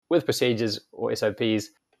with procedures or SOPs,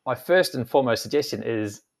 my first and foremost suggestion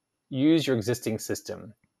is use your existing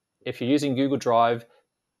system. If you're using Google Drive,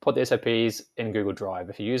 put the SOPs in Google Drive.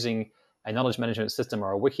 If you're using a knowledge management system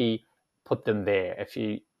or a wiki, put them there. If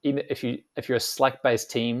you're a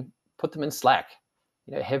Slack-based team, put them in Slack.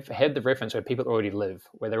 Have the reference where people already live,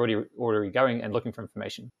 where they're already going and looking for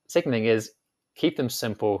information. Second thing is keep them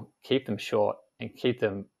simple, keep them short, and keep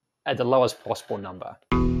them at the lowest possible number.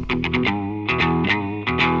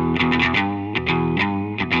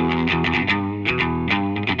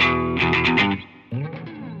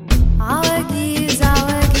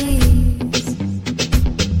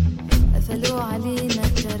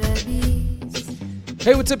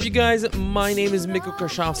 Hey, what's up, you guys? My name is Mikko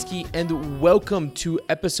Krashowski, and welcome to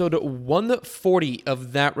episode 140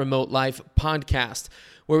 of That Remote Life podcast,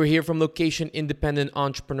 where we hear from location-independent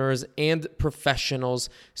entrepreneurs and professionals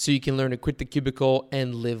so you can learn to quit the cubicle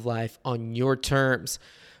and live life on your terms.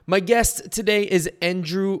 My guest today is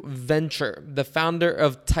Andrew Venture, the founder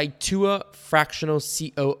of Taitua Fractional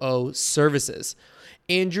COO Services.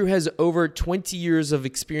 Andrew has over 20 years of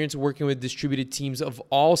experience working with distributed teams of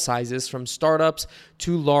all sizes, from startups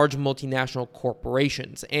to large multinational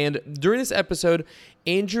corporations. And during this episode,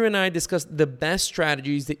 Andrew and I discussed the best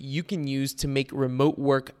strategies that you can use to make remote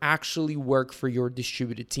work actually work for your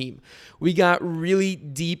distributed team. We got really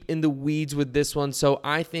deep in the weeds with this one, so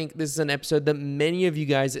I think this is an episode that many of you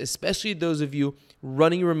guys, especially those of you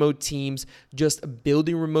running remote teams, just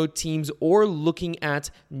building remote teams, or looking at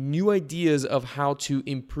new ideas of how to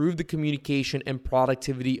improve the communication and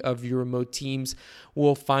productivity of your remote teams,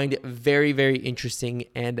 will find very, very interesting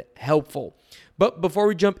and helpful. But before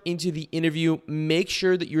we jump into the interview, make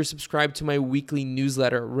sure that you're subscribed to my weekly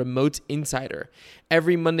newsletter, Remote Insider.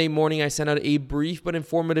 Every Monday morning, I send out a brief but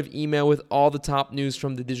informative email with all the top news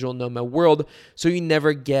from the digital nomad world, so you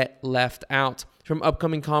never get left out. From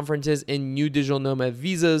upcoming conferences and new digital nomad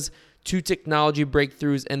visas to technology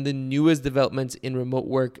breakthroughs and the newest developments in remote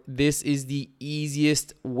work, this is the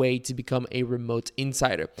easiest way to become a remote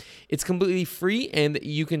insider. It's completely free, and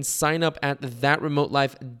you can sign up at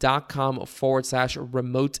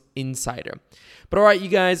thatremotelife.com/remote insider. But all right, you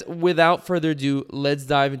guys, without further ado, let's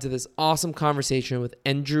dive into this awesome conversation with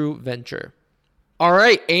Andrew Venture. All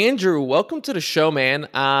right, Andrew, welcome to the show, man.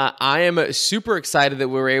 I am super excited that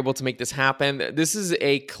we were able to make this happen. This is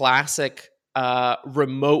a classic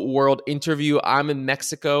remote world interview. I'm in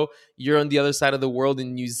Mexico. You're on the other side of the world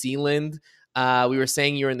in New Zealand. We were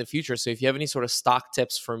saying you're in the future, so if you have any sort of stock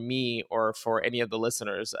tips for me or for any of the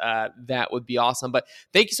listeners, that would be awesome. But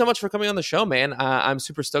thank you so much for coming on the show, man. I'm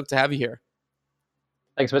super stoked to have you here.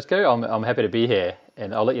 Thanks, Mitko. I'm happy to be here,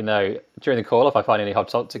 and I'll let you know during the call if I find any hot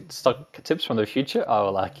stock tips from the future. I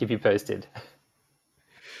will keep you posted.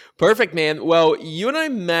 Perfect, man. Well, you and I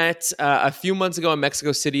met a few months ago in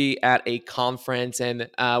Mexico City at a conference, and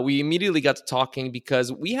we immediately got to talking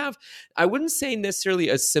because we have, I wouldn't say necessarily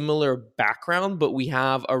a similar background, but we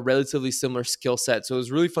have a relatively similar skill set. So it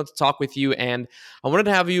was really fun to talk with you, and I wanted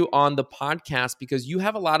to have you on the podcast because you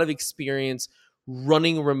have a lot of experience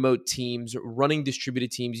running remote teams, running distributed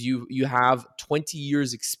teams. You have 20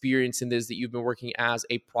 years experience in this, that you've been working as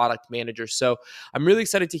a product manager. So I'm really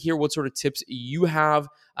excited to hear what sort of tips you have,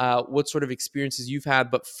 what sort of experiences you've had.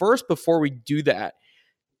 But first, before we do that,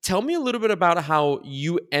 tell me a little bit about how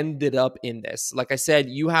you ended up in this. Like I said,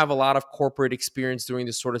 you have a lot of corporate experience doing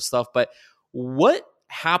this sort of stuff, but what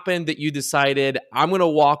happened that you decided, I'm going to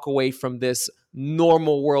walk away from this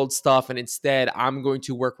normal world stuff and instead I'm going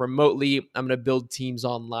to work remotely, I'm going to build teams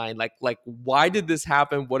online? Like why did this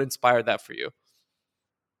happen? What inspired that for you?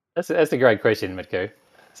 That's a great question, Mitko.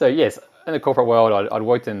 So yes, in the corporate world, I'd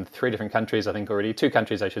worked in 3 different countries, I think already, 2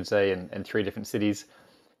 countries, I should say, and 3 different cities.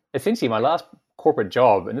 Essentially, my last corporate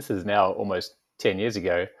job, and this is now almost 10 years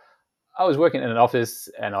ago, I was working in an office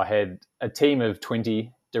and I had a team of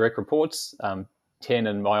 20 direct reports, 10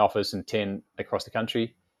 in my office and 10 across the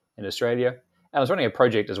country in Australia. And I was running a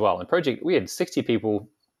project as well. In project, we had 60 people,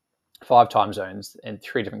 5 time zones, and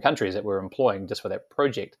 3 different countries that we were employing just for that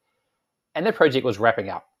project. And that project was wrapping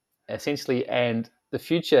up, essentially, and the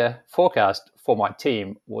future forecast for my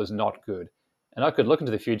team was not good. And I could look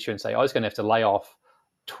into the future and say, I was going to have to lay off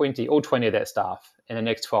all 20 of that staff in the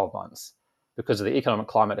next 12 months because of the economic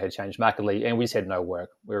climate had changed markedly, and we just had no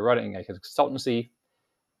work. We were running a consultancy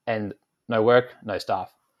and no work, no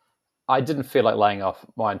staff. I didn't feel like laying off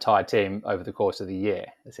my entire team over the course of the year,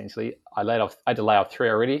 essentially. I had to lay off 3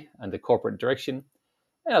 already under corporate direction,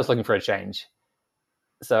 and I was looking for a change.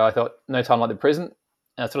 So I thought, no time like the present,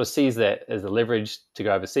 and I sort of seized that as the leverage to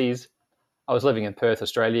go overseas. I was living in Perth,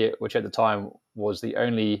 Australia, which at the time was the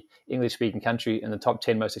only English-speaking country in the top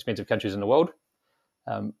 10 most expensive countries in the world.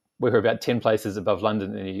 We were about 10 places above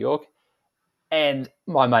London and New York, and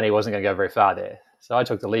my money wasn't going to go very far there. So I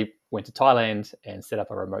took the leap, went to Thailand, and set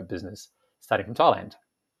up a remote business starting from Thailand.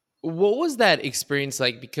 What was that experience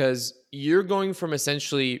like? Because you're going from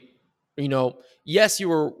essentially, yes, you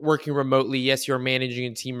were working remotely. Yes, you're managing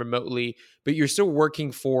a team remotely, but you're still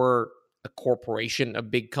working for a corporation, a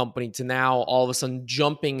big company, to now all of a sudden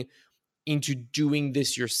jumping into doing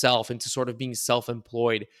this yourself, into sort of being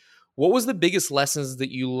self-employed. What was the biggest lessons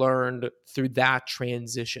that you learned through that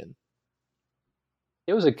transition?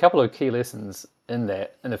 There was a couple of key lessons in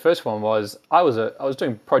that, and the first one was I was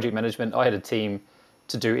doing project management. I had a team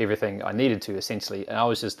to do everything I needed to essentially, and I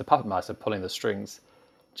was just the puppet master pulling the strings.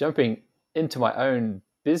 Jumping into my own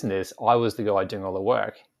business, I was the guy doing all the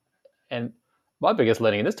work. And my biggest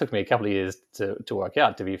learning, and this took me a couple of years to work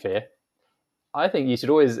out, to be fair, I think you should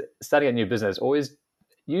always, starting a new business, always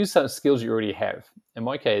use some skills you already have. In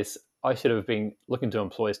my case, I should have been looking to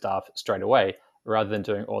employ staff straight away rather than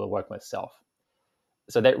doing all the work myself.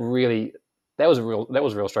 So that was a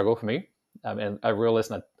real struggle for me, and a real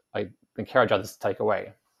lesson I encourage others to take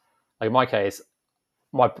away. Like in my case,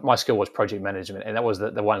 my skill was project management, and that was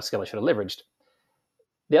the one skill I should have leveraged.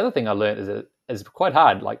 The other thing I learned is that it's quite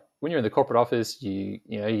hard. Like when you're in the corporate office, you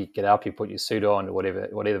get up, you put your suit on, or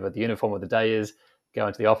whatever the uniform of the day is, go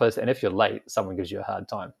into the office, and if you're late, someone gives you a hard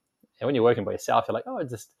time. And when you're working by yourself, you're like, oh,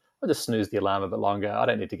 I'll just snooze the alarm a bit longer. I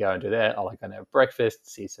don't need to go and do that. I'll go and have breakfast,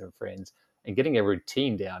 see some friends, and getting a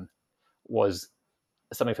routine down was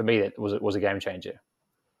something for me that was a game changer.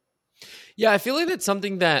 Yeah, I feel like that's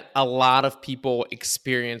something that a lot of people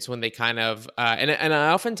experience when they kind of, and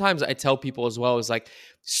I oftentimes I tell people as well is like,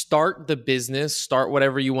 start the business, start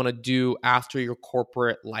whatever you want to do after your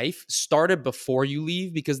corporate life, start it before you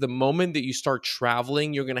leave, because the moment that you start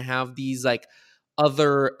traveling, you're going to have these like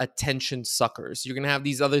other attention suckers. You're going to have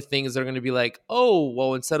these other things that are going to be like, oh,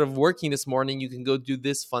 well, instead of working this morning, you can go do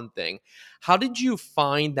this fun thing. How did you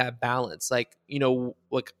find that balance? Like,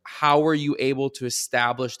 like how were you able to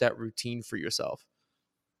establish that routine for yourself?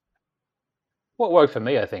 What worked for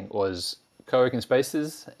me, I think, was co-working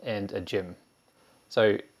spaces and a gym.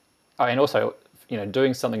 So, and also,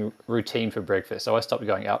 doing something routine for breakfast. So I stopped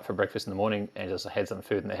going out for breakfast in the morning and just had some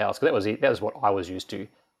food in the house, because that was what I was used to.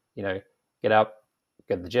 You know, get up,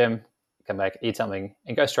 go to the gym, come back, eat something,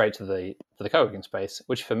 and go straight to the co-working space,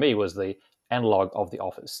 which for me was the analog of the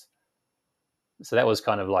office. So that was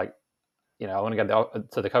kind of like, I want to go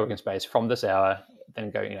to the co-working space from this hour, then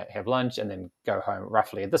go, have lunch, and then go home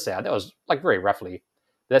roughly at this hour. That was like very roughly.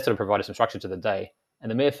 That sort of provided some structure to the day. And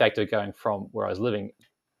the mere fact of going from where I was living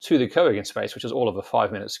to the co-working space, which is all of a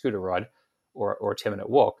 5-minute scooter ride or a 10-minute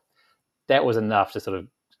walk, that was enough to sort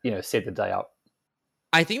of, set the day up.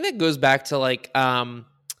 I think that goes back to like,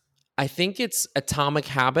 I think it's Atomic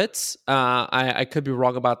Habits. I could be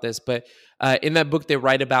wrong about this, but in that book, they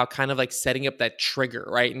write about kind of like setting up that trigger,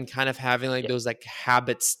 right? And kind of having like Yeah. those like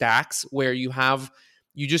habit stacks where you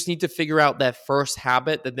just need to figure out that first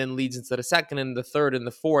habit that then leads into the second and the third and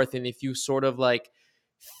the fourth. And if you sort of like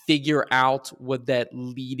figure out what that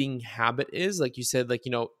leading habit is, like you said, like,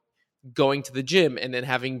 going to the gym and then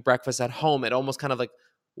having breakfast at home, it almost kind of like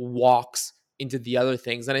walks into the other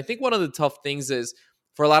things. And I think one of the tough things is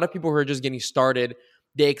for a lot of people who are just getting started,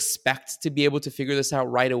 they expect to be able to figure this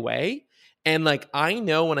out right away. And like, I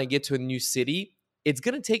know when I get to a new city, it's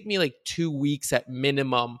going to take me like 2 weeks at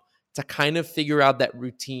minimum to kind of figure out that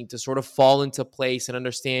routine, to sort of fall into place and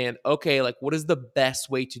understand, okay, like what is the best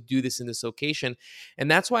way to do this in this location? And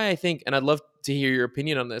that's why I think, and I'd love to hear your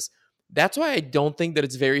opinion on this, that's why I don't think that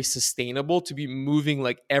it's very sustainable to be moving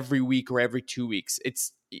like every week or every 2 weeks.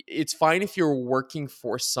 It's fine if you're working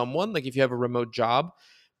for someone, like if you have a remote job,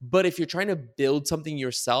 but if you're trying to build something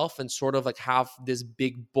yourself and sort of like have this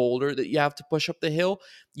big boulder that you have to push up the hill,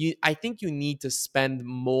 I think you need to spend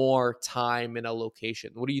more time in a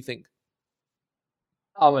location. What do you think?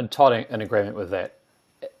 I'm entirely in agreement with that.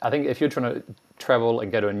 I think if you're trying to travel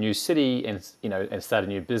and go to a new city and start a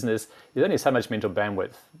new business, there's only so much mental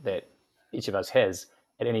bandwidth that each of us has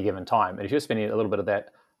at any given time. And if you're spending a little bit of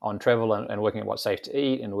that on travel and working out what's safe to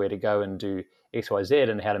eat and where to go and do X, Y, Z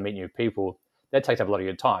and how to meet new people, that takes up a lot of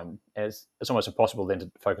your time. And it's almost impossible then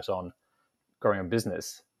to focus on growing a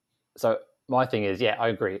business. So my thing is, yeah, I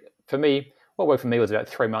agree. For me, what worked for me was about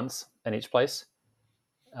 3 months in each place.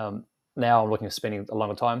 Now I'm looking at spending a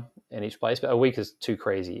longer time in each place, but a week is too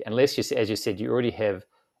crazy. Unless as you said, you already have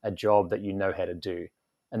a job that you know how to do.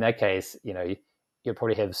 In that case, you'll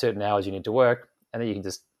probably have certain hours you need to work, and then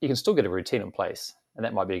you can still get a routine in place. And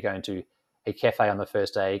that might be going to a cafe on the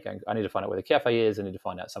first day. I need to find out where the cafe is. I need to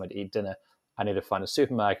find out somewhere to eat dinner. I need to find a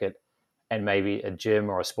supermarket and maybe a gym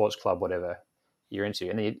or a sports club, whatever. you're into,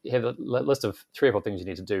 and then you have a list of 3 or 4 things you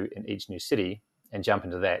need to do in each new city, and jump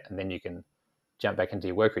into that, and then you can jump back into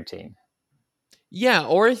your work routine. Yeah,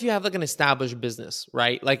 or if you have like an established business,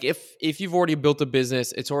 right? Like if you've already built a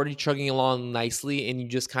business, it's already chugging along nicely, and you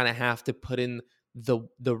just kind of have to put in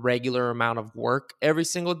the regular amount of work every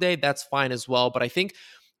single day, that's fine as well. But I think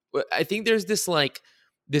there's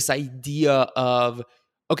this idea of,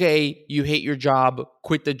 okay, you hate your job,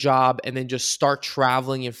 quit the job, and then just start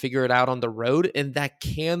traveling and figure it out on the road, and that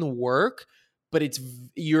can work. But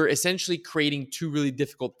you're essentially creating two really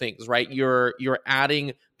difficult things, right? You're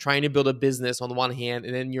adding trying to build a business on the one hand,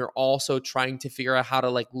 and then you're also trying to figure out how to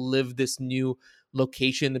like live this new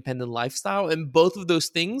location independent lifestyle, and both of those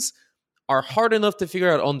things are hard enough to figure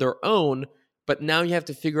out on their own, but now you have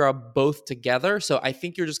to figure out both together. So I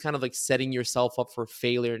think you're just kind of like setting yourself up for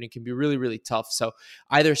failure, and it can be really, really tough. So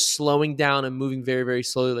either slowing down and moving very, very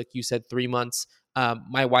slowly, like you said, 3 months.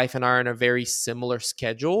 My wife and I are on a very similar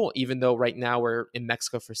schedule, even though right now we're in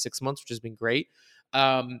Mexico for 6 months, which has been great.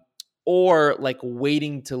 Or like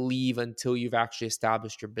waiting to leave until you've actually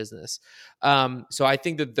established your business. So I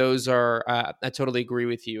think that those are, I totally agree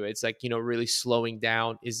with you. It's like, really slowing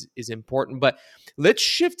down is important. But let's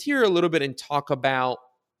shift here a little bit and talk about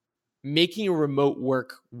making remote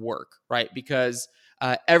work, right? Because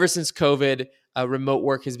ever since COVID, remote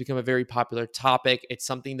work has become a very popular topic. It's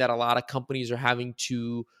something that a lot of companies are having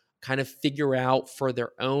to kind of figure out for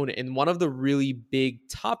their own. And one of the really big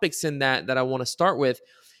topics in that I want to start with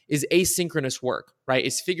is asynchronous work, right?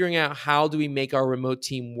 It's figuring out how do we make our remote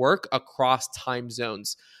team work across time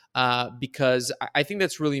zones, because I think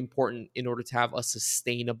that's really important in order to have a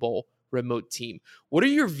sustainable remote team. What are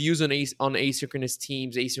your views on asynchronous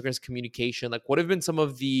teams, asynchronous communication? Like, what are some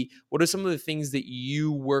of the things that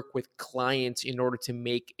you work with clients in order to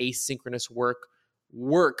make asynchronous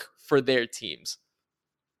work for their teams?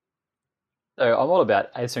 So I'm all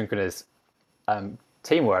about asynchronous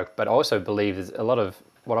teamwork, but I also believe there's a lot of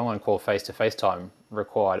what I'm going to call face-to-face time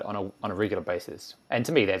required on a regular basis. And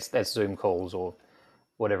to me, that's Zoom calls or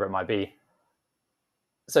whatever it might be.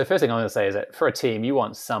 So first thing I'm going to say is that for a team, you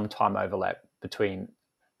want some time overlap between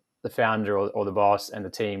the founder or the boss and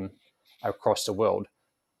the team across the world.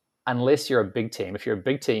 Unless you're a big team. If you're a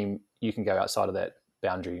big team, you can go outside of that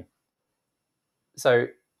boundary. So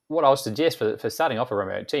what I would suggest for starting off a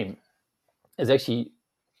remote team is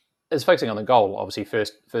focusing on the goal, obviously,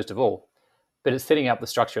 first of all, but it's setting up the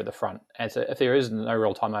structure at the front. And so if there is no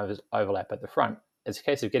real time overlap at the front, it's a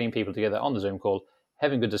case of getting people together on the Zoom call,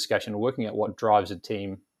 having good discussion, working out what drives a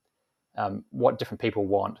team, what different people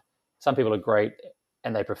want. Some people are great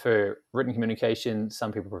and they prefer written communication.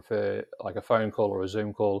 Some people prefer like a phone call or a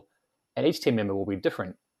Zoom call. And each team member will be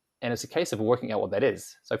different. And it's a case of working out what that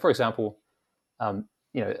is. So for example, a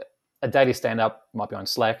daily stand-up might be on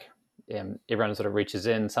Slack. Everyone sort of reaches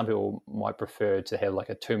in. Some people might prefer to have like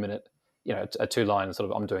a 2-minute, a 2-line sort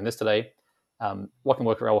of, I'm doing this today. What can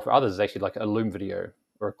work well for others is actually like a Loom video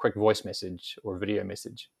or a quick voice message or a video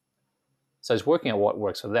message. So it's working out what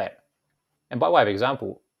works for that. And by way of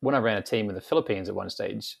example, when I ran a team in the Philippines at one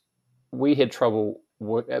stage, we had trouble,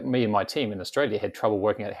 me and my team in Australia had trouble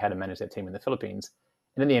working out how to manage that team in the Philippines.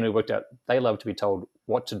 And in the end, we worked out they love to be told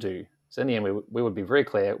what to do. So in the end, we would be very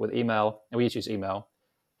clear with email, and we use email.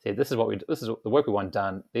 Say, this is the work we want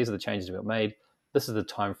done. These are the changes we've made. This is the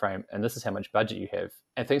time frame, and this is how much budget you have.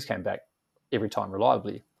 And things came back every time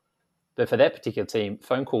reliably. But for that particular team,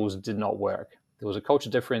 phone calls did not work. There was a culture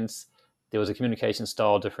difference, there was a communication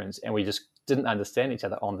style difference, and we just didn't understand each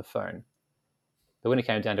other on the phone. But when it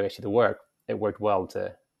came down to actually the work, it worked well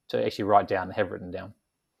to actually write down and have written down.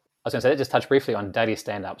 I was going to say, that just touched briefly on daily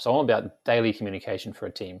stand-up. So I'm all about daily communication for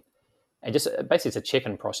a team. And just basically it's a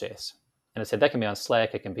check-in process. And I said that can be on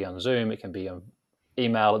Slack, it can be on Zoom, it can be on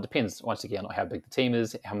email. It depends, once again, on how big the team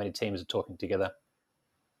is, how many teams are talking together.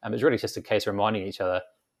 It's really just a case of reminding each other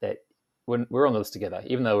that we're on this together.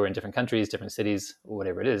 Even though we're in different countries, different cities, or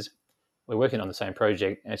whatever it is, we're working on the same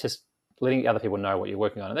project. And it's just letting other people know what you're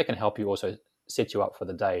working on. And that can help you also set you up for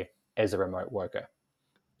the day as a remote worker.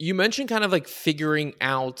 You mentioned kind of like figuring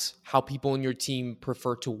out how people in your team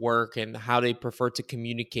prefer to work and how they prefer to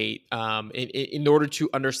communicate in order to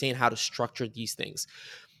understand how to structure these things.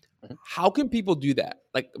 Mm-hmm. How can people do that?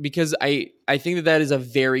 Like, because I think that is a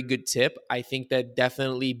very good tip. I think that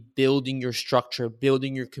definitely building your structure,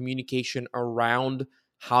 building your communication around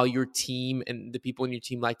how your team and the people in your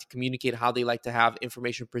team like to communicate, how they like to have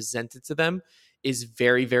information presented to them is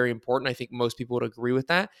very, very important. I think most people would agree with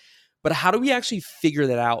that. But how do we actually figure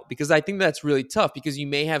that out? Because I think that's really tough, because you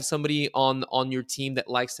may have somebody on your team that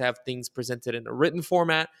likes to have things presented in a written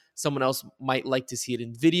format. Someone else might like to see it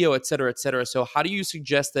in video, et cetera, et cetera. So how do you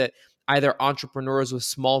suggest that either entrepreneurs with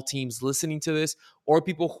small teams listening to this or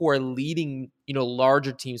people who are leading,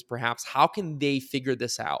 larger teams perhaps? How can they figure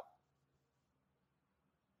this out?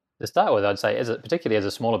 To start with, I'd say, particularly as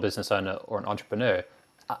a smaller business owner or an entrepreneur,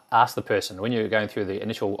 ask the person when you're going through the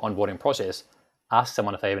initial onboarding process, ask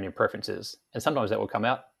someone if they have any preferences. And sometimes that will come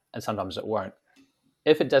out and sometimes it won't.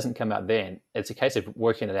 If it doesn't come out then, it's a case of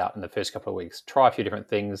working it out in the first couple of weeks. Try a few different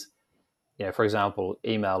things. For example,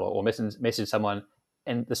 email or message someone,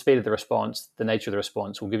 and the speed of the response, the nature of the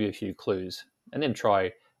response will give you a few clues. And then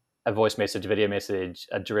try a voice message, a video message,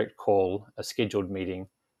 a direct call, a scheduled meeting.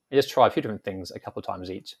 And just try a few different things a couple of times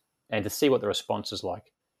each, and to see what the response is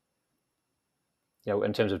like.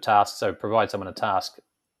 In terms of tasks, so provide someone a task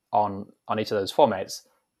on each of those formats,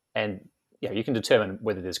 and you can determine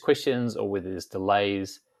whether there's questions or whether there's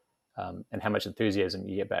delays, and how much enthusiasm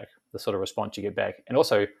you get back, the sort of response you get back. And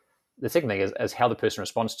also, the second thing is how the person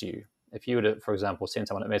responds to you. If you were to, for example, send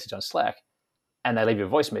someone a message on Slack and they leave you a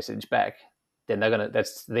voice message back, then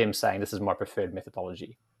that's them saying this is my preferred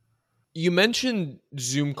methodology. You mentioned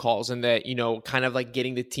Zoom calls and that, kind of like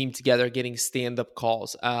getting the team together, getting stand-up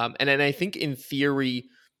calls. And then I think in theory,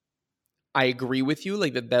 I agree with you,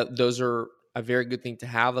 like that those are a very good thing to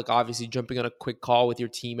have. Like obviously jumping on a quick call with your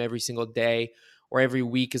team every single day or every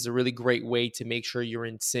week is a really great way to make sure you're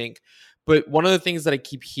in sync. But one of the things that I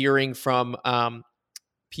keep hearing from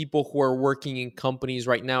people who are working in companies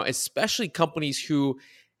right now, especially companies who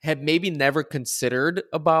have maybe never considered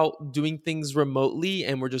about doing things remotely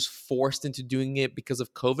and were just forced into doing it because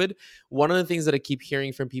of COVID. One of the things that I keep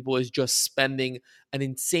hearing from people is just spending an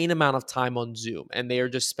insane amount of time on Zoom, and they are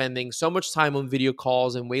just spending so much time on video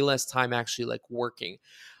calls and way less time actually like working.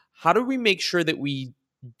 How do we make sure that we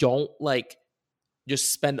don't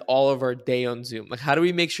just spend all of our day on Zoom? Like, how do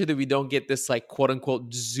we make sure that we don't get this like quote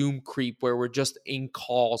unquote Zoom creep where we're just in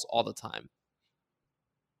calls all the time?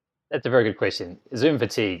 That's a very good question. Zoom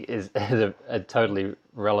fatigue is a totally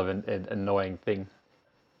relevant and annoying thing.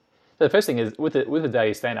 So the first thing is with the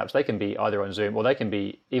daily stand-ups, they can be either on Zoom or they can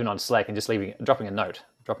be even on Slack and just dropping a note,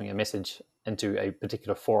 dropping a message into a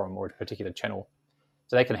particular forum or a particular channel.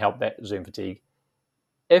 So they can help that Zoom fatigue.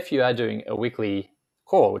 If you are doing a weekly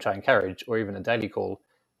call, which I encourage, or even a daily call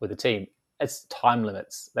with a team, it's time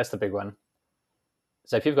limits. That's the big one.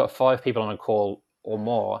 So if you've got 5 people on a call or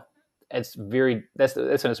more, that's when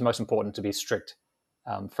it's most important to be strict.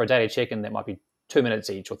 For a daily check-in, that might be 2 minutes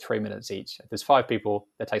each or 3 minutes each. If there's 5 people,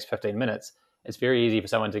 that takes 15 minutes. It's very easy for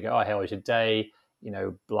someone to go, oh, how was your day?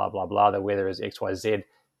 Blah, blah, blah. The weather is X, Y, Z.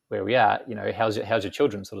 Where we are, how's your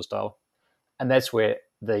children sort of style. And that's where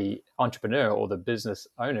the entrepreneur or the business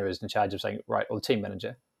owner is in charge of saying, right, or the team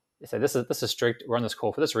manager, they say, this is strict. We're on this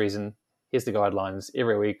call for this reason. Here's the guidelines.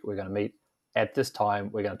 Every week we're going to meet at this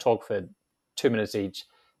time. We're going to talk for 2 minutes each,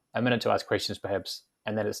 a minute to ask questions perhaps,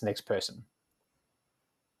 and then it's the next person.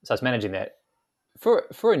 So it's managing that.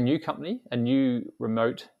 For a new company, a new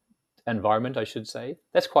remote environment, I should say,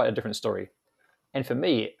 that's quite a different story. And for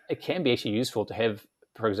me, it can be actually useful to have,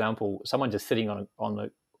 for example, someone just sitting on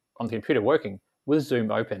the computer working with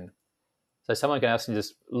Zoom open. So someone can actually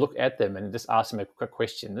just look at them and just ask them a quick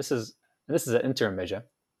question. This is an interim measure.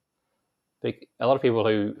 But a lot of people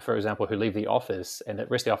who, for example, who leave the office and the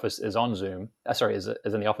rest of the office is on Zoom, is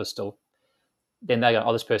in the office still, then they go,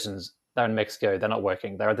 oh, they're in Mexico, they're not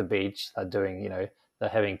working, they're at the beach, they're doing, they're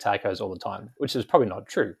having tacos all the time, which is probably not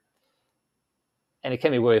true. And it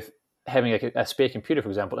can be worth having a spare computer, for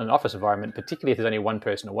example, in an office environment, particularly if there's only one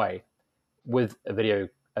person away, with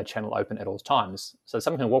a channel open at all times. So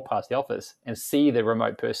someone can walk past the office and see the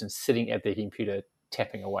remote person sitting at their computer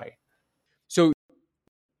tapping away. So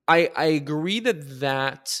I agree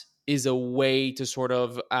that is a way to sort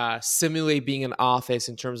of simulate being in office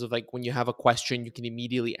in terms of like when you have a question, you can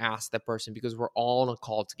immediately ask that person because we're all on a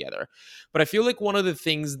call together. But I feel like one of the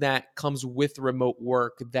things that comes with remote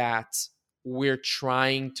work that we're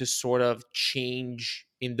trying to sort of change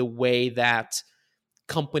in the way that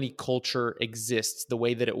company culture exists, the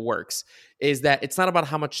way that it works, is that it's not about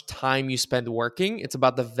how much time you spend working, it's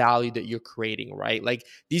about the value that you're creating, right? Like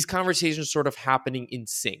these conversations sort of happening in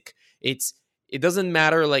sync. It doesn't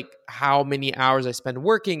matter like how many hours I spend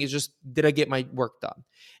working, it's just, did I get my work done?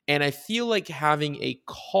 And I feel like having a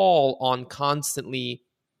call on constantly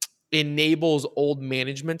enables old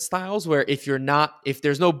management styles where if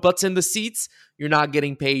there's no butts in the seats, you're not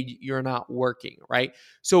getting paid, you're not working, right?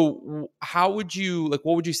 So what would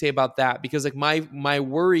you say about that? Because like my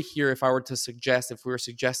worry here, if we were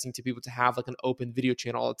suggesting to people to have like an open video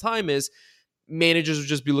channel all the time, is managers would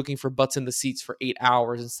just be looking for butts in the seats for 8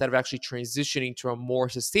 hours instead of actually transitioning to a more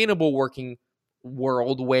sustainable working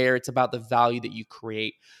world where it's about the value that you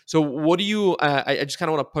create. So what do you, I just kind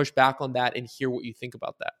of want to push back on that and hear what you think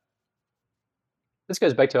about that. This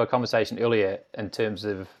goes back to our conversation earlier in terms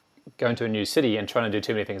of going to a new city and trying to do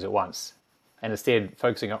too many things at once, and instead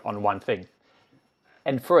focusing on one thing.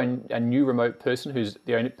 And for a new remote person who's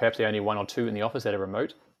perhaps the only one or two in the office that are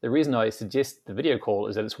remote, the reason I suggest the video call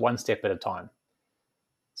is that it's one step at a time.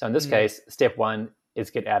 So in this case, step one is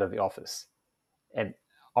get out of the office. And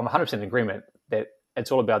I'm 100% in agreement that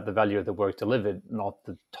it's all about the value of the work delivered, not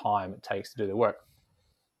the time it takes to do the work.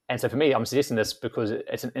 And so for me, I'm suggesting this because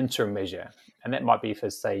it's an interim measure. And that might be for,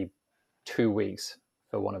 say, 2 weeks,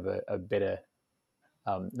 for want of a better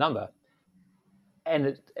number.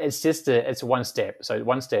 And it's one step. So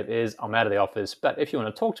one step is I'm out of the office. But if you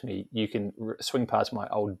want to talk to me, you can swing past my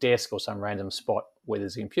old desk or some random spot where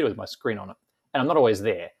there's a computer with my screen on it. And I'm not always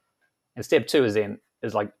there. And step two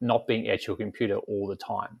is like not being at your computer all the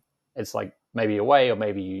time. It's like maybe away, or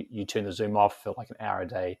maybe you turn the Zoom off for like an hour a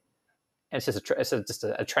day. And it's just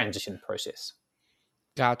a transition process.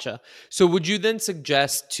 Gotcha. So would you then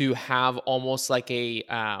suggest to have almost like a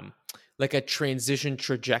transition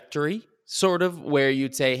trajectory, sort of, where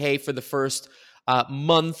you'd say, hey, for the first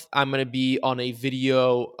month, I'm going to be on a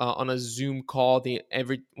video, on a Zoom call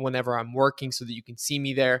whenever I'm working, so that you can see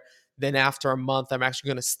me there. Then after a month, I'm actually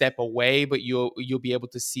going to step away, but you'll be able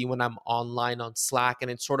to see when I'm online on Slack. And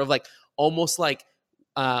it's sort of like almost like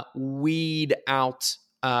weed out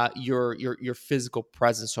your physical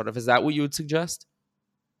presence, sort of. Is that what you would suggest?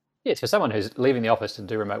 Yes, for someone who's leaving the office to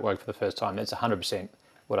do remote work for the first time, that's 100%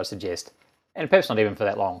 what I suggest. And perhaps not even for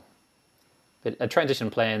that long. But a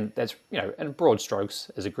transition plan that's, in broad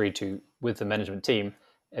strokes, is agreed to with the management team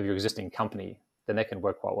of your existing company, then that can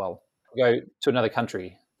work quite well. Go to another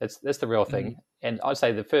country. That's the real thing. Mm-hmm. And I'd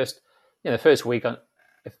say the first week,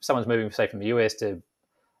 if someone's moving, say, from the US to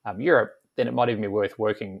Europe, then it might even be worth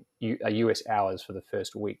working US hours for the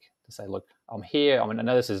first week to say, look, I'm here. I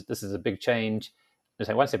know this is a big change. Just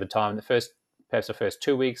say one step at a time. Perhaps the first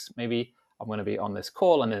 2 weeks, maybe I'm going to be on this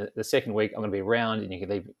call, and then the second week I'm going to be around, and you can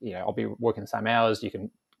leave. I'll be working the same hours. You can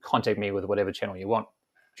contact me with whatever channel you want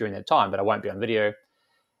during that time, but I won't be on video.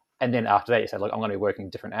 And then after that, you say, look, I'm going to be working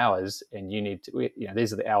different hours, and you need to,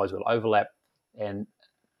 these are the hours we'll overlap. And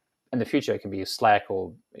in the future, it can be Slack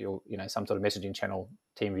or some sort of messaging channel,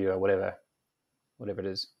 TeamViewer, whatever it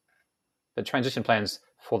is. But transition plans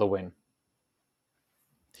for the win.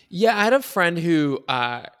 Yeah, I had a friend who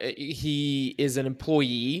he is an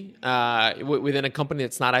employee within a company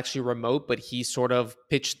that's not actually remote, but he sort of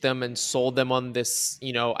pitched them and sold them on this,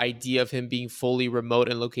 idea of him being fully remote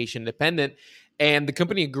and location independent. And the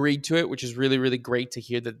company agreed to it, which is really, really great to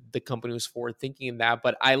hear that the company was forward thinking in that.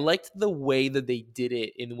 But I liked the way that they did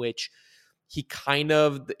it, in which he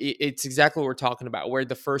it's exactly what we're talking about, where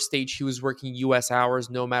the first stage he was working US hours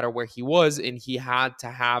no matter where he was, and he had to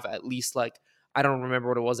have at least I don't remember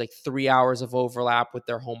what it was, 3 hours of overlap with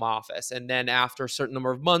their home office. And then after a certain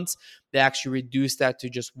number of months, they actually reduced that to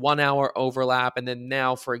just 1 hour overlap. And then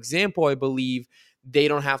now, for example, I believe they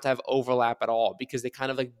don't have to have overlap at all, because they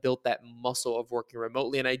kind of built that muscle of working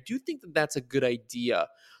remotely. And I do think that that's a good idea,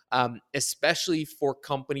 especially for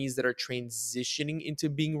companies that are transitioning into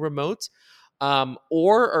being remote,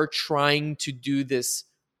 or are trying to do this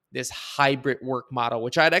hybrid work model,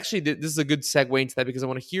 which this is a good segue into that, because I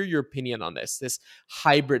want to hear your opinion on this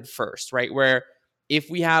hybrid first, right? Where if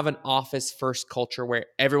we have an office first culture where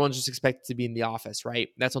everyone's just expected to be in the office, right?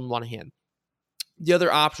 That's on one hand. The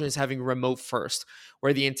other option is having remote first,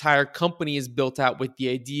 where the entire company is built out with the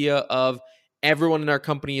idea of everyone in our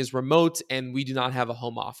company is remote and we do not have a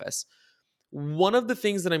home office. One of the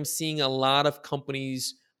things that I'm seeing a lot of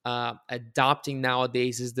companies adopting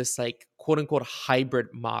nowadays is this quote unquote hybrid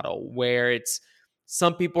model, where it's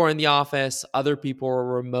some people are in the office, other people are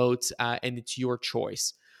remote, and it's your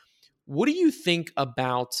choice. What do you think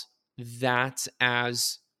about that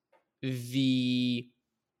as the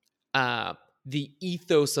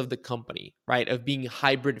ethos of the company, right? Of being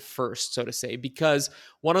hybrid first, so to say, because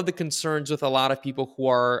one of the concerns with a lot of people who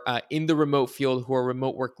are in the remote field, who are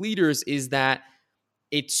remote work leaders, is that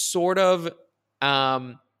it's sort of,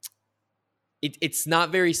 it's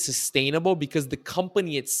not very sustainable, because the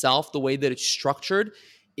company itself, the way that it's structured,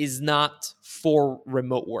 is not for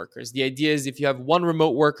remote workers. The idea is if you have one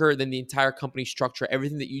remote worker, then the entire company structure,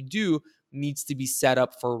 everything that you do needs to be set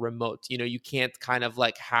up for remote. You can't kind of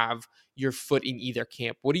have your foot in either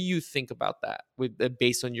camp. What do you think about that,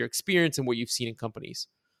 based on your experience and what you've seen in companies?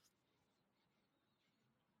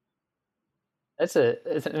 It's an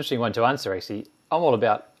interesting one to answer, actually. I'm all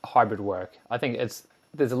about hybrid work. I think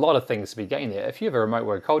there's a lot of things to be gained there. If you have a remote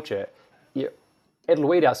work culture, it'll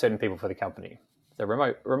weed out certain people for the company. So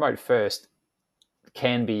remote first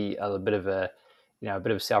can be a bit of a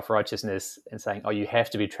bit of self-righteousness and saying, oh, you have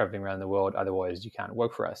to be traveling around the world, otherwise you can't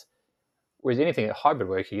work for us. Whereas anything at hybrid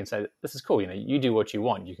work, you can say, this is cool. You do what you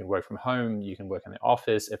want. You can work from home, you can work in the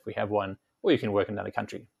office if we have one, or you can work in another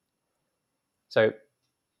country. So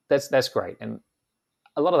that's great. And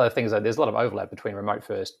a lot of those things, there's a lot of overlap between remote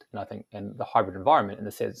first and I think and the hybrid environment, in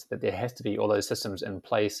the sense that there has to be all those systems in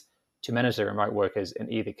place to manage the remote workers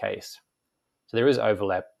in either case. So there is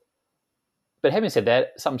overlap. But having said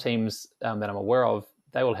that, some teams that I'm aware of,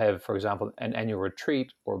 they will have, for example, an annual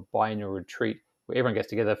retreat or a biannual retreat where everyone gets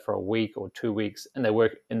together for a week or 2 weeks and they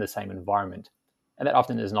work in the same environment. And that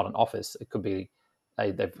often is not an office. It could be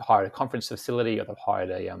they've hired a conference facility, or they've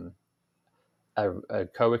hired a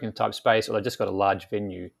co-working type space, or they've just got a large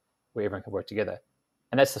venue where everyone can work together.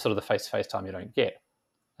 And that's the sort of the face-to-face time you don't get.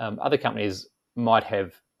 Other companies might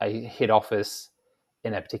have a head office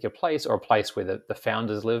in a particular place, or a place where the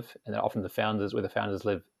founders live, and often where the founders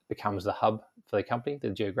live becomes the hub for the company, the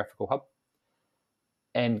geographical hub.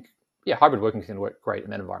 And yeah, hybrid working can work great in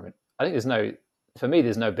that environment. I think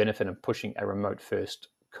there's no benefit in pushing a remote first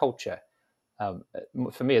culture.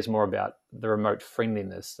 For me, it's more about the remote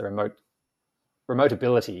friendliness, the remote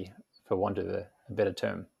ability, for want of a better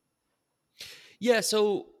term. Yeah,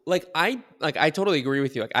 so I totally agree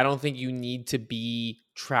with you. I don't think you need to be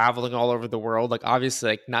traveling all over the world.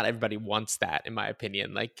 Obviously, not everybody wants that, in my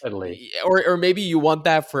opinion. Totally. Or maybe you want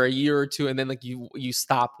that for a year or two, and then you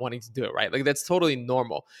stop wanting to do it, right? That's totally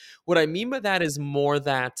normal. What I mean by that is more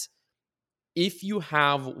that if you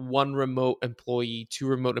have one remote employee, two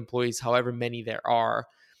remote employees, however many there are,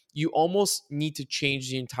 you almost need to change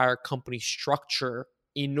the entire company structure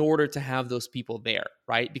in order to have those people there,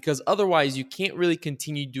 right? Because otherwise you can't really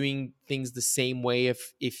continue doing things the same way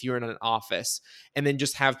if you're in an office and then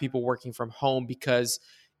just have people working from home, because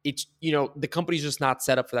it's, the company's just not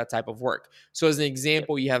set up for that type of work. So as an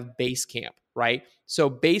example, you have Basecamp, right? So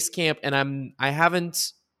Basecamp, and I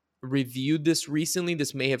haven't reviewed this recently,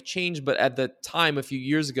 this may have changed, but at the time, a few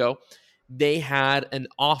years ago, they had an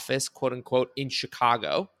office, quote unquote, in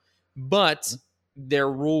Chicago, but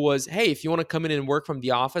their rule was, hey, if you want to come in and work from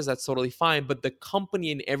the office, that's totally fine. But the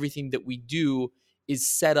company and everything that we do is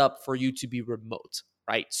set up for you to be remote,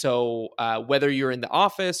 right? So whether you're in the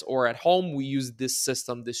office or at home, we use this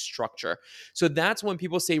system, this structure. So that's when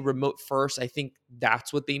people say remote first, I think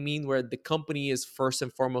that's what they mean, where the company is first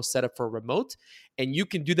and foremost set up for remote. And you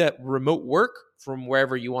can do that remote work from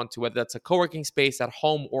wherever you want to, whether that's a co-working space at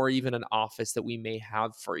home or even an office that we may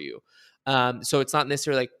have for you. So it's not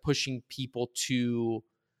necessarily pushing people to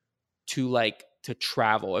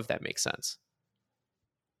travel, if that makes sense.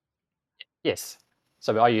 Yes.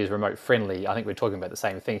 So I use remote friendly. I think we're talking about the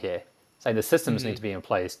same thing here. Saying the systems need to be in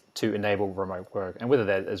place to enable remote work. And whether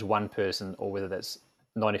that is one person or whether that's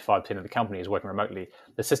 95% of the company is working remotely,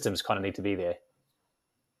 the systems kind of need to be there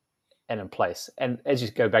and in place. And as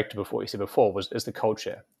you go back to what you said before, is the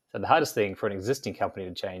culture. So the hardest thing for an existing company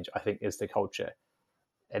to change, I think, is the culture.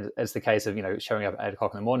 And it's the case of, showing up at 8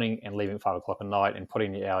 o'clock in the morning and leaving at 5 o'clock at night and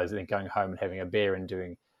putting the hours and then going home and having a beer and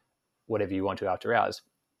doing whatever you want to after hours.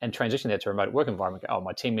 And transitioning that to a remote work environment. Oh,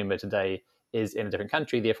 my team member today is in a different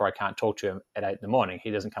country, therefore I can't talk to him at 8 in the morning. He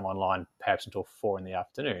doesn't come online perhaps until 4 in the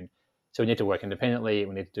afternoon. So we need to work independently.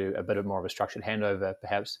 We need to do a bit more of a structured handover,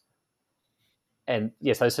 perhaps. And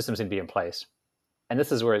yes, those systems need to be in place. And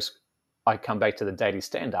this is where I come back to the daily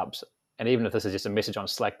stand-ups. And even if this is just a message on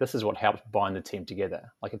Slack, this is what helps bind the team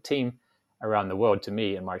together. Like a team around the world, to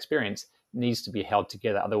me, in my experience, needs to be held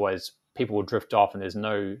together. Otherwise, people will drift off and there's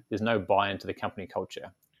no buy-in to the company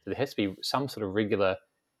culture. So there has to be some sort of regular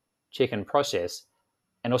check-in process,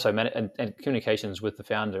 and also and communications with the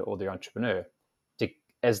founder or the entrepreneur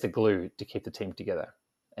as the glue to keep the team together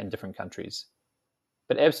in different countries.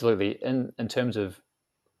 But absolutely, in terms of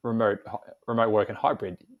remote work and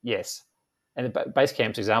hybrid, yes. And the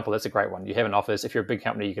Basecamp's example, that's a great one. You have an office. If you're a big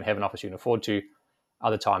company, you can have an office you can afford to.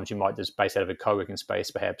 Other times, you might just base out of a co-working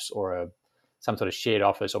space, perhaps, or some sort of shared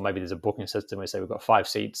office, or maybe there's a booking system where, say, we've got 5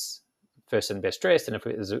 seats, first and best dressed, and if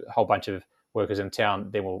there's a whole bunch of workers in town,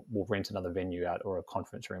 then we'll rent another venue out, or a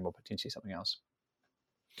conference room, or potentially something else.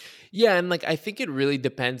 Yeah, and I think it really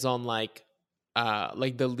depends on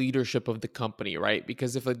the leadership of the company, right?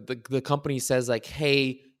 Because if the company says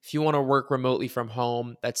hey, if you want to work remotely from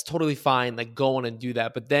home, that's totally fine. Go on and do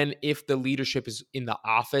that. But then if the leadership is in the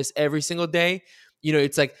office every single day,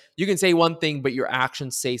 it's you can say one thing, but your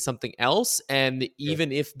actions say something else. And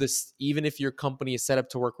even if your company is set up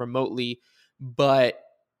to work remotely, but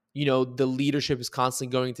the leadership is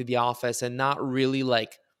constantly going to the office and not really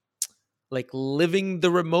like living the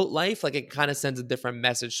remote life, like it kind of sends a different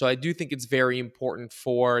message. So I do think it's very important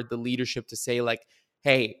for the leadership to say like,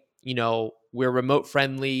 hey, we're remote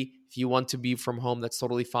friendly. If you want to be from home, that's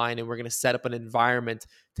totally fine. And we're going to set up an environment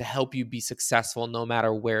to help you be successful no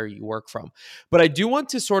matter where you work from. But I do want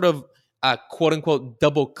to sort of quote unquote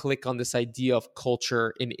double click on this idea of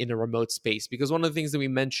culture in a remote space, because one of the things that we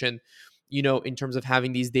mentioned, in terms of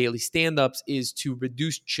having these daily stand-ups is to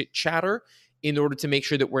reduce chit chatter in order to make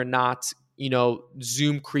sure that we're not,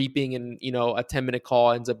 Zoom creeping and, a 10-minute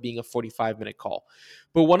call ends up being a 45-minute call.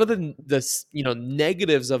 But one of the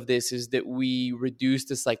negatives of this is that we reduce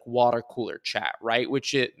this like water cooler chat, right?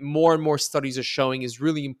 Which more and more studies are showing is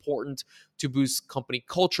really important to boost company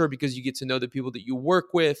culture, because you get to know the people that you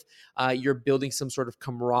work with. You're building some sort of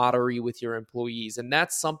camaraderie with your employees. And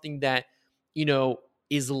that's something that,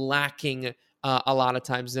 is lacking a lot of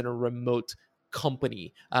times in a remote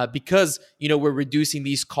company, because we're reducing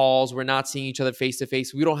these calls, we're not seeing each other face to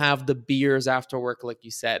face, we don't have the beers after work like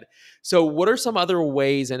you said. So what are some other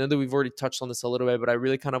ways, I know that we've already touched on this a little bit, but I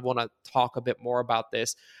really kind of want to talk a bit more about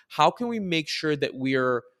this. How can we make sure that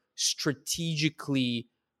we're strategically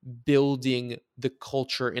building the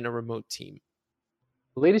culture in a remote team?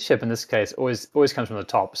 Leadership in this case always comes from the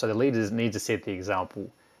top, so the leaders need to set the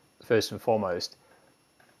example first and foremost.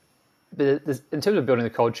 But in terms of building the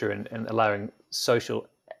culture and allowing social,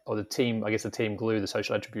 or the team, I guess the team glue, the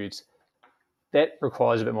social attributes, that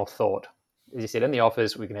requires a bit more thought. As you said, in the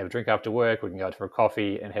office, we can have a drink after work, we can go out for a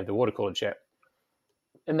coffee and have the water cooler chat.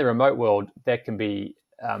 In the remote world, that can be,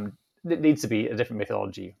 it needs to be a different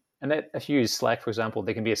methodology. And that, if you use Slack, for example,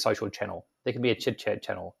 there can be a social channel. There can be a chit chat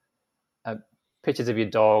channel. Pictures of your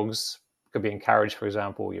dogs could be encouraged, for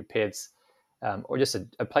example, your pets, or just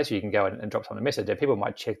a place where you can go and drop someone a message. And people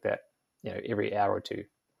might check that, every hour or two.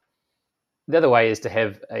 The other way is to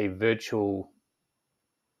have a virtual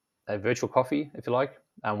coffee, if you like,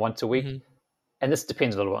 once a week. Mm-hmm. And this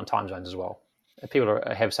depends a little bit on time zones as well. If people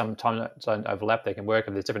have some time zone overlap, they can work.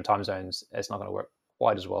 If there's different time zones, it's not going to work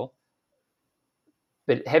quite as well.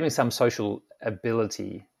 But having some social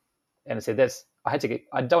ability, and I said I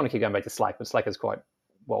don't want to keep going back to Slack, but Slack is quite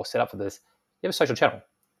well set up for this. You have a social channel,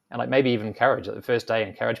 and like maybe even encourage the first day,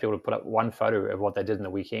 encourage people to put up one photo of what they did in the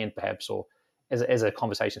weekend, perhaps, or as a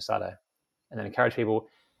conversation starter, and then encourage people.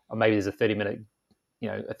 Or maybe there's a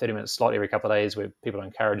 30-minute slot every couple of days where people are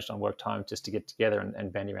encouraged on work time just to get together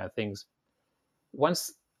and bandy around things.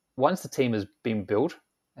 Once the team has been built,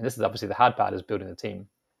 and this is obviously the hard part, is building the team.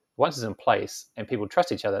 Once it's in place and people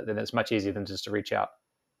trust each other, then it's much easier than just to reach out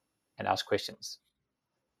and ask questions.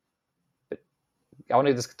 But I want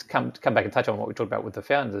to just come back and touch on what we talked about with the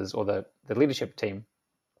founders or the leadership team.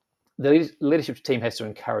 The leadership team has to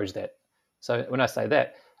encourage that. So when I say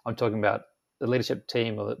that, I'm talking about the leadership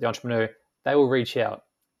team or the entrepreneur. They will reach out,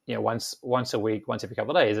 once a week, once every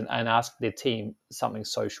couple of days, and ask their team something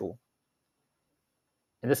social.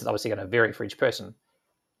 And this is obviously going to vary for each person.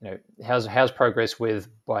 How's progress with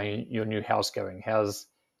buying your new house going? How's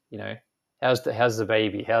the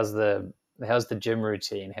baby? How's the gym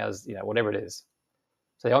routine? How's whatever it is.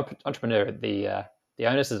 So the entrepreneur, the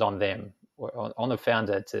onus is on them, or on the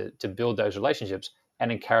founder to build those relationships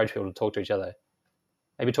and encourage people to talk to each other.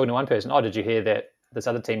 Maybe talking to one person, oh, did you hear that this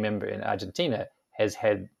other team member in Argentina has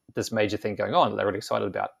had this major thing going on that they're really excited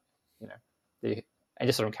about, and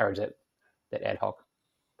just sort of encourage that ad hoc.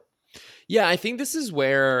 Yeah, I think this is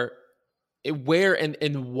where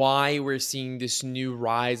and why we're seeing this new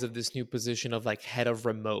rise of this new position of like head of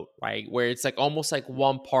remote, right? Where it's like almost like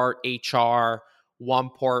one part HR, one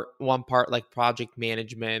part like project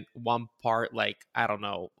management, one part like, I don't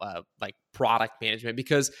know, like product management,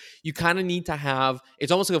 because you kind of need to have,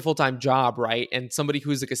 it's almost like a full-time job, right? And somebody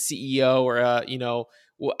who's like a CEO or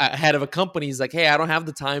a head of a company is like, hey, I don't have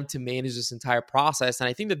the time to manage this entire process. And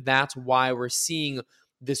I think that that's why we're seeing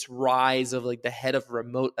this rise of like the head of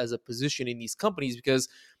remote as a position in these companies, because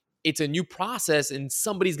it's a new process and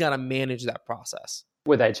somebody's got to manage that process.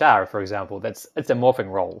 With HR, for example, it's a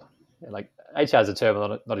morphing role. Like HR is a term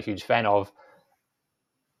I'm not a huge fan of,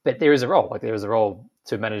 but there is a role. Like there is a role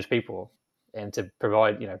to manage people and to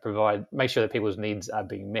provide, make sure that people's needs are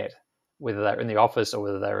being met, whether they're in the office or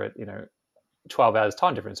whether they're at 12 hours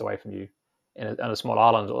time difference away from you on a small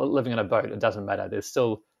island or living on a boat. It doesn't matter. There's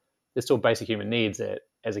still basic human needs that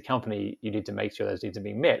as a company you need to make sure those needs are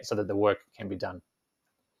being met so that the work can be done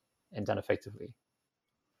and done effectively.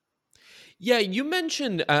 Yeah, you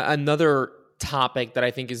mentioned another topic that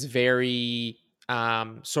I think is very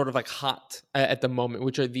sort of like hot at the moment,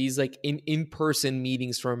 which are these like in-person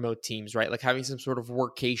meetings for remote teams, right? Like having some sort of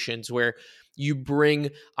workations where you bring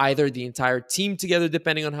either the entire team together,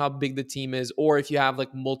 depending on how big the team is, or if you have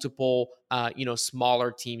like multiple,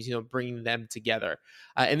 smaller teams, bringing them together.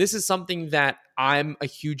 And this is something that I'm a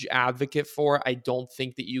huge advocate for. I don't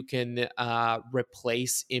think that you can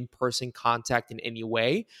replace in-person contact in any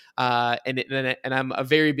way. And I'm a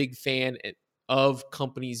very big fan of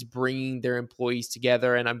companies bringing their employees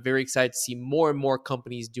together. And I'm very excited to see more and more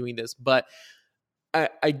companies doing this. But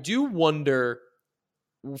I do wonder,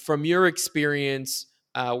 from your experience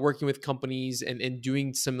working with companies and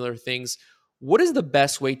doing similar things, what is the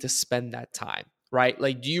best way to spend that time? Right?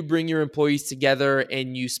 Like, do you bring your employees together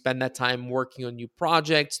and you spend that time working on new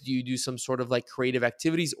projects? Do you do some sort of like creative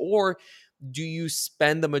activities, or do you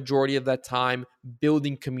spend the majority of that time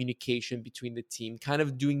building communication between the team, kind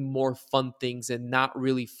of doing more fun things and not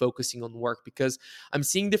really focusing on work? Because I'm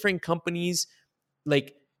seeing different companies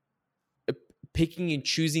like picking and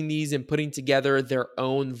choosing these and putting together their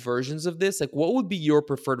own versions of this. Like, what would be your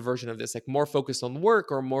preferred version of this? Like, more focused on work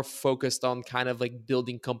or more focused on kind of like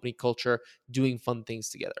building company culture, doing fun things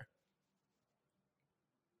together?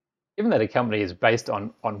 Given that a company is based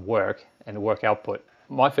on work and work output,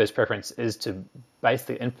 my first preference is to base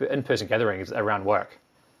the in-person gatherings around work.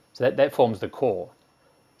 So that forms the core.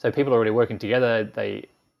 So people are already working together,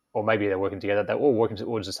 or maybe they're working together, they're all working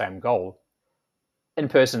towards the same goal. In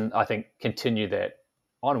person, I think, continue that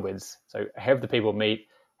onwards. So have the people meet,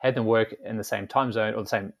 have them work in the same time zone or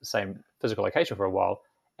the same physical location for a while,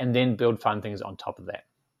 and then build fun things on top of that.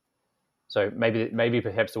 So maybe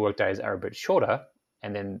perhaps the work days are a bit shorter,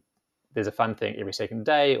 and then there's a fun thing every second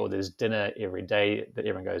day, or there's dinner every day that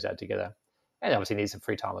everyone goes out together, and obviously needs some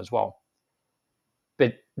free time as well.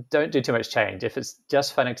 But don't do too much change. If it's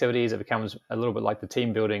just fun activities, it becomes a little bit like the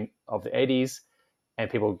team building of the 80s, and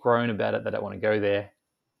people groan about it, they don't want to go there,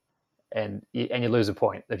 and you lose the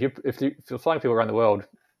point. If you're flying people around the world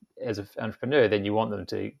as an entrepreneur, then you want them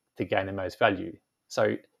to gain the most value.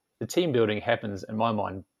 So the team building happens, in my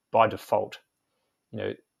mind, by default.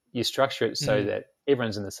 You structure it so that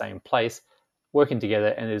everyone's in the same place, working together,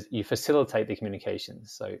 and you facilitate the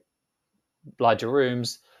communications. So larger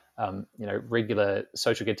rooms, regular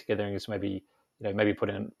social get-togethers, maybe put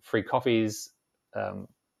in free coffees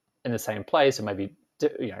in the same place, or maybe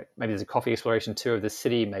there's a coffee exploration tour of the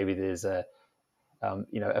city. Maybe there's a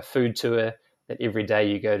food tour that every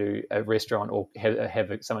day you go to a restaurant or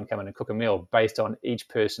have someone come in and cook a meal based on each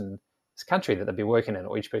person's country that they've been working in,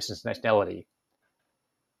 or each person's nationality.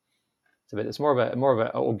 So it's more of an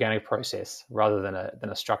organic process rather than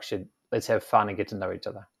a structured, let's have fun and get to know each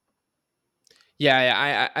other.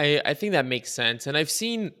 Yeah, I think that makes sense. And I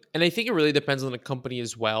think it really depends on the company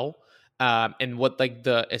as well. And what like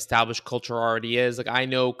the established culture already is. Like, I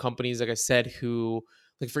know companies, like I said, who,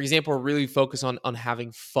 like, for example, really focus on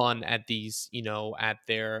having fun at these, at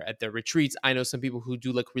their retreats. I know some people who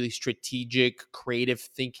do like really strategic, creative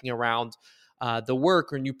thinking around the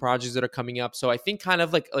work or new projects that are coming up. So I think kind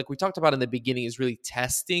of like we talked about in the beginning, is really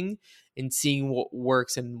testing and seeing what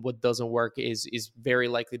works and what doesn't work is very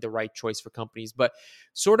likely the right choice for companies. But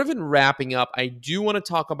sort of in wrapping up, I do want to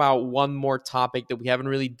talk about one more topic that we haven't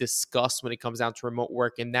really discussed when it comes down to remote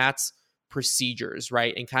work, and that's procedures,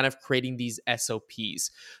 right? And kind of creating these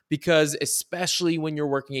SOPs, because especially when you're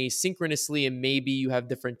working asynchronously and maybe you have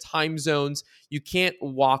different time zones, you can't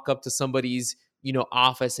walk up to somebody's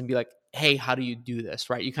office and be like, hey, how do you do this,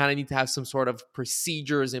 right? You kind of need to have some sort of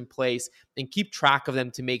procedures in place and keep track of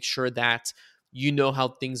them to make sure that you know how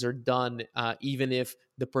things are done, even if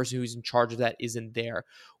the person who's in charge of that isn't there.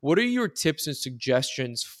 What are your tips and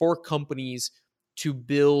suggestions for companies to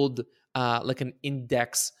build like an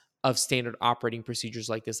index of standard operating procedures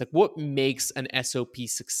like this? Like, what makes an SOP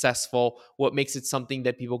successful? What makes it something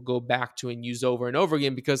that people go back to and use over and over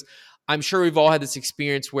again? Because I'm sure we've all had this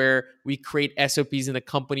experience where we create SOPs in a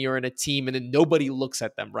company or in a team and then nobody looks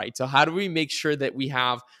at them, right? So how do we make sure that we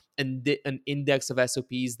have an index of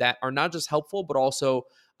SOPs that are not just helpful, but also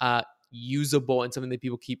usable and something that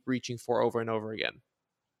people keep reaching for over and over again?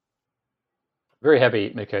 Very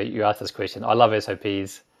happy, Miko, you asked this question. I love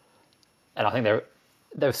SOPs, and I think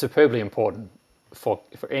they're superbly important for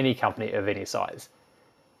any company of any size.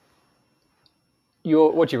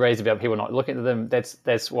 What you raised about people not looking at them, that's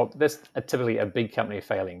typically a big company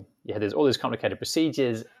failing. Yeah, there's all these complicated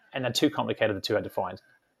procedures, and they're too complicated, they're too hard to find.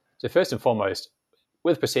 So first and foremost,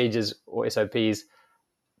 with procedures or SOPs,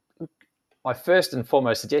 my first and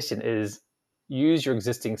foremost suggestion is use your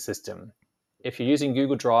existing system. If you're using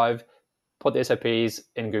Google Drive, put the SOPs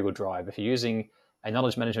in Google Drive. If you're using a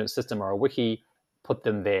knowledge management system or a wiki, put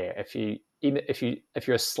them there. If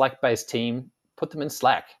you're a Slack-based team, put them in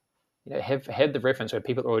Slack. Have the reference where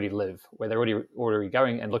people already live, where they're already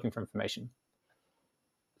going and looking for information.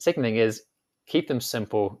 Second thing is keep them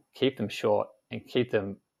simple, keep them short, and keep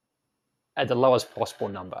them at the lowest possible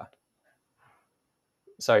number.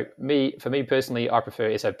 So for me personally, I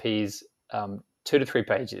prefer SOPs 2 to 3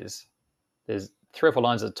 pages. There's 3 or 4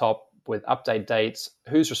 lines at the top with update dates,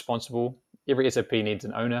 who's responsible. Every SOP needs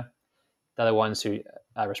an owner. They're the ones who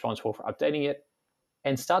are responsible for updating it.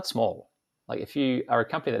 And start small. Like if you are a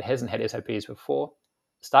company that hasn't had SOPs before,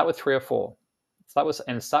 start with 3 or 4. Start with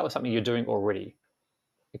something you're doing already.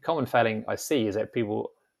 A common failing I see is that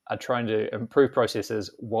people are trying to improve processes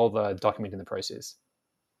while they're documenting the process.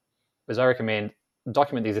 Whereas I recommend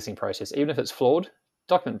document the existing process, even if it's flawed.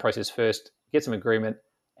 Document the process first, get some agreement,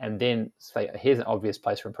 and then say, here's an obvious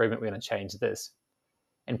place for improvement. We're going to change this,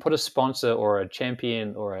 and put a sponsor or a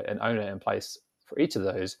champion or an owner in place for each of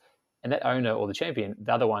those. And that owner or the champion,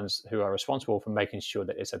 they're the ones who are responsible for making sure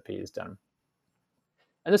that SOP is done.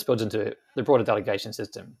 And this builds into the broader delegation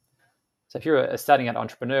system. So if you're a starting out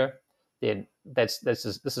entrepreneur, then this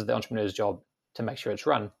is the entrepreneur's job to make sure it's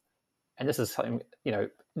run. And this is something,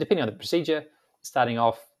 depending on the procedure, starting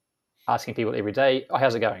off asking people every day, oh,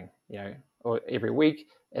 how's it going? Or every week,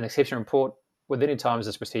 an exception report. With any times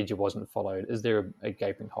this procedure wasn't followed, is there a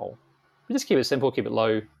gaping hole? We just keep it simple, keep it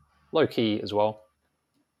low key as well,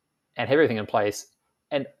 and have everything in place.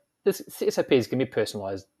 And this SOPs can be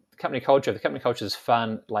personalized. If the company culture is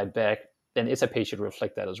fun, laid back, then the SOP should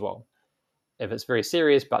reflect that as well. If it's very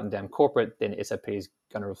serious, buttoned down corporate, then the SOP is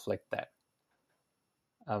going to reflect that.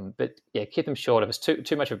 But yeah, keep them short. If it's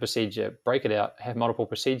too much of a procedure, break it out. Have multiple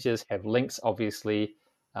procedures. Have links, obviously.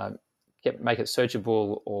 Make it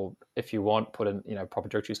searchable, or if you want, put in proper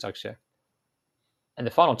directory structure. And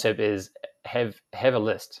the final tip is have a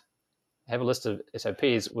list. Have a list of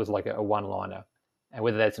SOPs with like a one-liner, and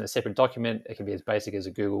whether that's in a separate document, it can be as basic as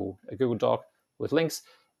a Google Doc with links.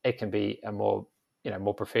 It can be a more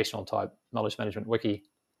professional type knowledge management wiki,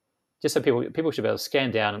 just so people should be able to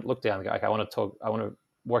scan down and look down and go, okay, I want to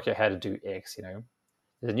work out how to do X.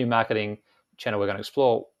 There's a new marketing channel we're going to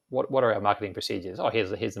explore. What are our marketing procedures? Oh, here's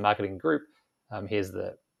the marketing group. Here's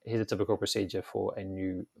a typical procedure for a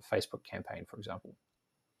new Facebook campaign, for example.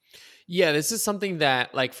 Yeah, this is something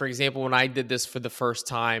that, like, for example, when I did this for the first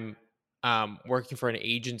time, working for an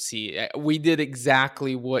agency, we did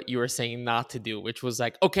exactly what you were saying not to do, which was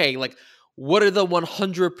like, okay, like, what are the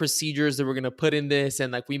 100 procedures that we're going to put in this?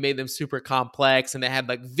 And like, we made them super complex, and they had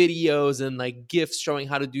like videos and like GIFs showing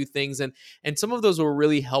how to do things. And some of those were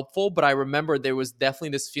really helpful. But I remember there was definitely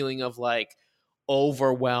this feeling of like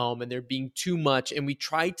overwhelm and there being too much. And we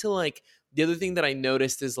tried to like, the other thing that I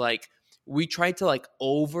noticed is like, we tried to like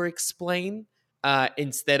over explain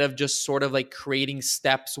instead of just sort of like creating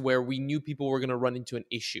steps where we knew people were going to run into an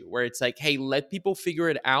issue, where it's like, hey, let people figure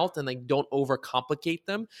it out and like don't overcomplicate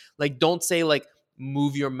them. Like, don't say like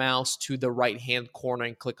move your mouse to the right hand corner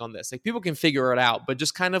and click on this. Like, people can figure it out, but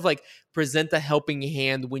just kind of like present a helping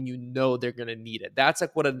hand when you know they're going to need it. That's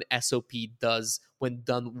like what an SOP does when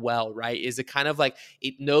done well, right? Is it kind of like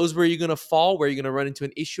it knows where you're going to fall, where you're going to run into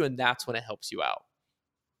an issue, and that's when it helps you out.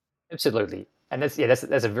 Absolutely. And that's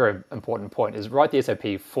a very important point, is write the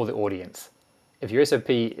SOP for the audience. If your SOP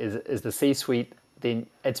is the C-suite, then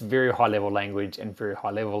it's very high level language and very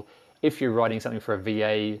high level. If you're writing something for a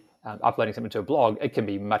VA, uploading something to a blog, it can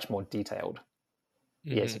be much more detailed.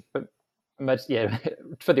 Mm-hmm. Yes, but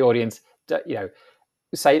for the audience,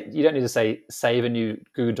 say you don't need to say save a new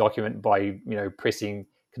Google document by pressing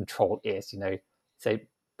Control S. Say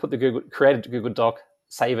create a Google Doc,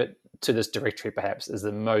 save it to this directory, perhaps, is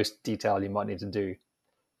the most detail you might need to do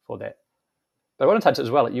for that. But I want to touch as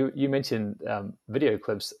well, you mentioned video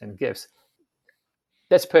clips and GIFs.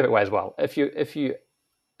 That's a perfect way as well. If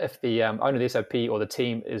the owner of the SOP or the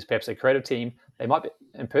team is perhaps a creative team, they might be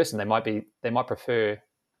in person. They might prefer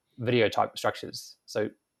video type structures. So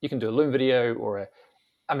you can do a Loom video or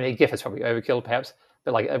a GIF is probably overkill perhaps,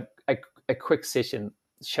 but like a quick session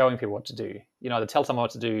showing people what to do. Either tell someone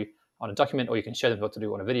what to do on a document, or you can show them what to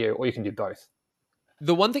do on a video, or you can do both.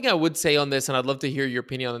 The one thing I would say on this, and I'd love to hear your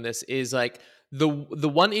opinion on this, is like the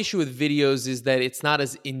one issue with videos is that it's not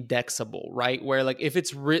as indexable, right? Where like if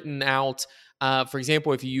it's written out, for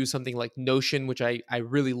example, if you use something like Notion, which I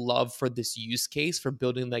really love for this use case for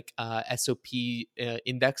building like SOP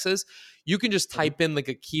indexes, you can just type in like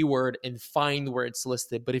a keyword and find where it's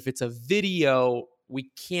listed. But if it's a video, we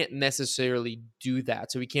can't necessarily do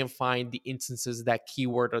that. So we can't find the instances of that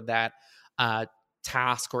keyword or that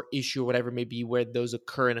task or issue or whatever it may be where those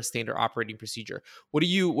occur in a standard operating procedure. What do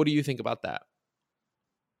you think about that?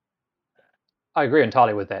 I agree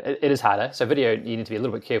entirely with that. It is harder. So video, you need to be a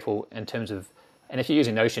little bit careful in terms of, and if you're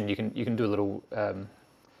using Notion, you can do a little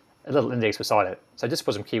index beside it. So just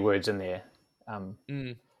put some keywords in there.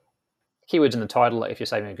 keywords in the title. If you're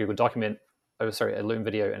saving a Google document, a Loom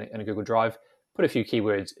video in a Google Drive, put a few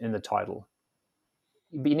keywords in the title.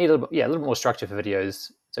 But you need a little bit more structure for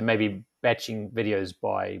videos. So maybe batching videos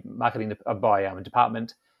by marketing,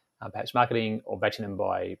 department, perhaps marketing, or batching them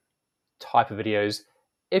by type of videos.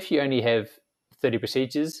 If you only have 30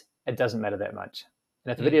 procedures, it doesn't matter that much.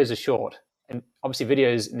 And if the videos are short, and obviously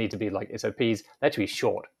videos need to be like SOPs, they have to be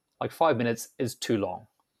short. Like 5 minutes is too long.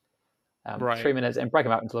 3 minutes, and break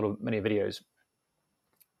them up into little mini videos.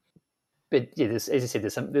 But yeah, as I said,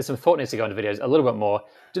 there's some thought needs to go into videos a little bit more.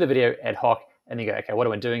 Do the video ad hoc, and then go, okay, what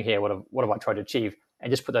am I doing here? What have I tried to achieve? And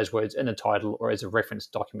just put those words in the title or as a reference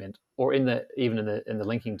document, or even in the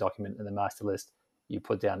linking document in the master list. You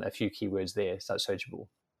put down a few keywords there, so it's searchable.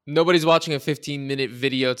 Nobody's watching a 15-minute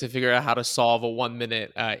video to figure out how to solve a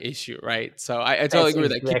 1-minute issue, right? So I totally agree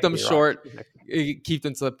with that. Keep them short, keep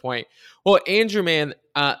them to the point. Well, Andrew, man,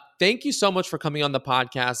 thank you so much for coming on the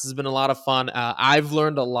podcast. This has been a lot of fun. I've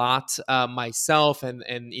learned a lot myself, and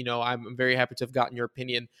I'm very happy to have gotten your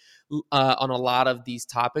opinion on a lot of these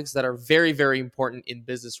topics that are very, very important in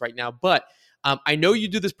business right now. But I know you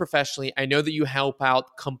do this professionally. I know that you help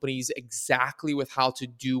out companies exactly with how to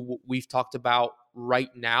do what we've talked about right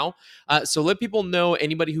now. So let people know,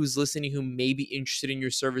 anybody who's listening who may be interested in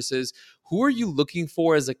your services, who are you looking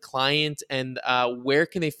for as a client, and where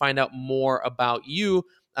can they find out more about you,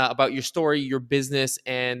 about your story, your business,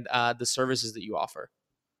 and the services that you offer?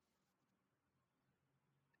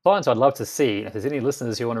 Clients I'd love to see. If there's any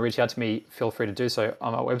listeners who want to reach out to me, feel free to do so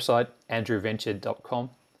on my website, andrewventure.com.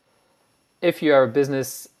 If you are a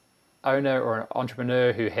business owner or an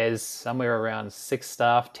entrepreneur who has somewhere around 6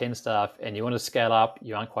 staff, 10 staff, and you want to scale up,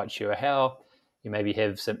 you aren't quite sure how, you maybe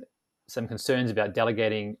have some concerns about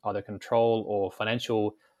delegating either control or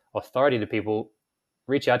financial authority to people,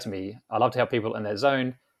 reach out to me. I love to help people in that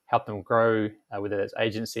zone, help them grow, whether that's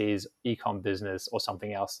agencies, e-com business, or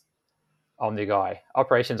something else. I'm the guy.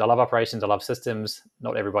 Operations, I love operations. I love systems.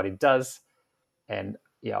 Not everybody does. And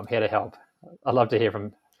yeah, I'm here to help. I'd love to hear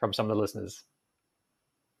from some of the listeners.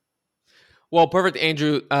 Well, perfect,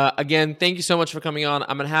 Andrew. Again, thank you so much for coming on.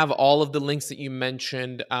 I'm going to have all of the links that you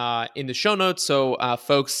mentioned in the show notes. So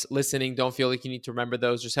folks listening, don't feel like you need to remember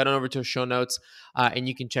those. Just head on over to our show notes and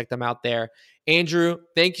you can check them out there. Andrew,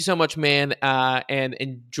 thank you so much, man, and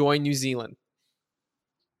enjoy New Zealand.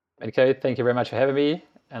 Okay, thank you very much for having me.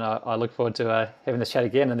 And I look forward to having this chat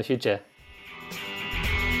again in the future.